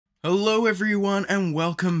Hello everyone and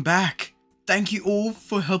welcome back. Thank you all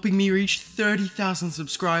for helping me reach 30,000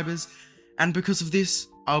 subscribers, and because of this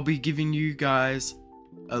I'll be giving you guys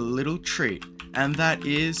a little treat, and that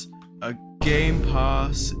is a Game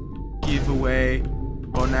Pass giveaway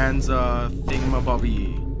bonanza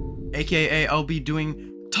thingamabobby. AKA I'll be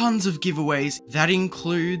doing tons of giveaways. That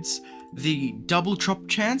includes the double chop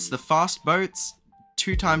chance, the fast boats,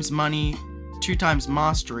 2 times money, 2 times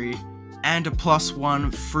mastery, and a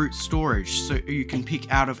 +1 fruit storage, so you can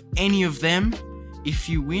pick out of any of them if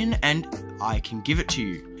you win and I can give it to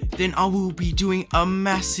you. Then I will be doing a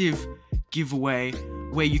massive giveaway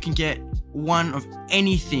where you can get one of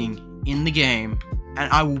anything in the game and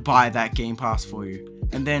I will buy that Game Pass for you.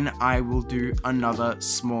 And then I will do another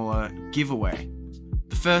smaller giveaway.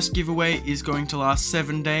 The first giveaway is going to last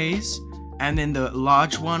 7 days, and then the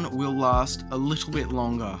large one will last a little bit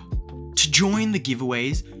longer. To join the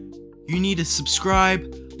giveaways, you need to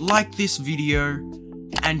subscribe, like this video,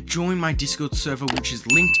 and join my Discord server, which is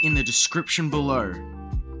linked in the description below.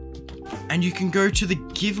 And you can go to the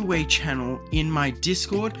giveaway channel in my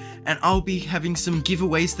Discord and I'll be having some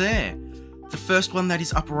giveaways there. The first one that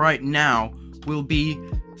is up right now will be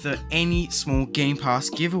the Any Small Game Pass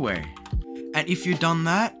giveaway. And if you've done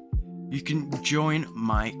that, you can join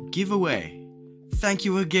my giveaway. Thank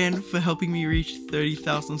you again for helping me reach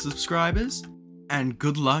 30,000 subscribers, and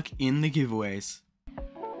good luck in the giveaways.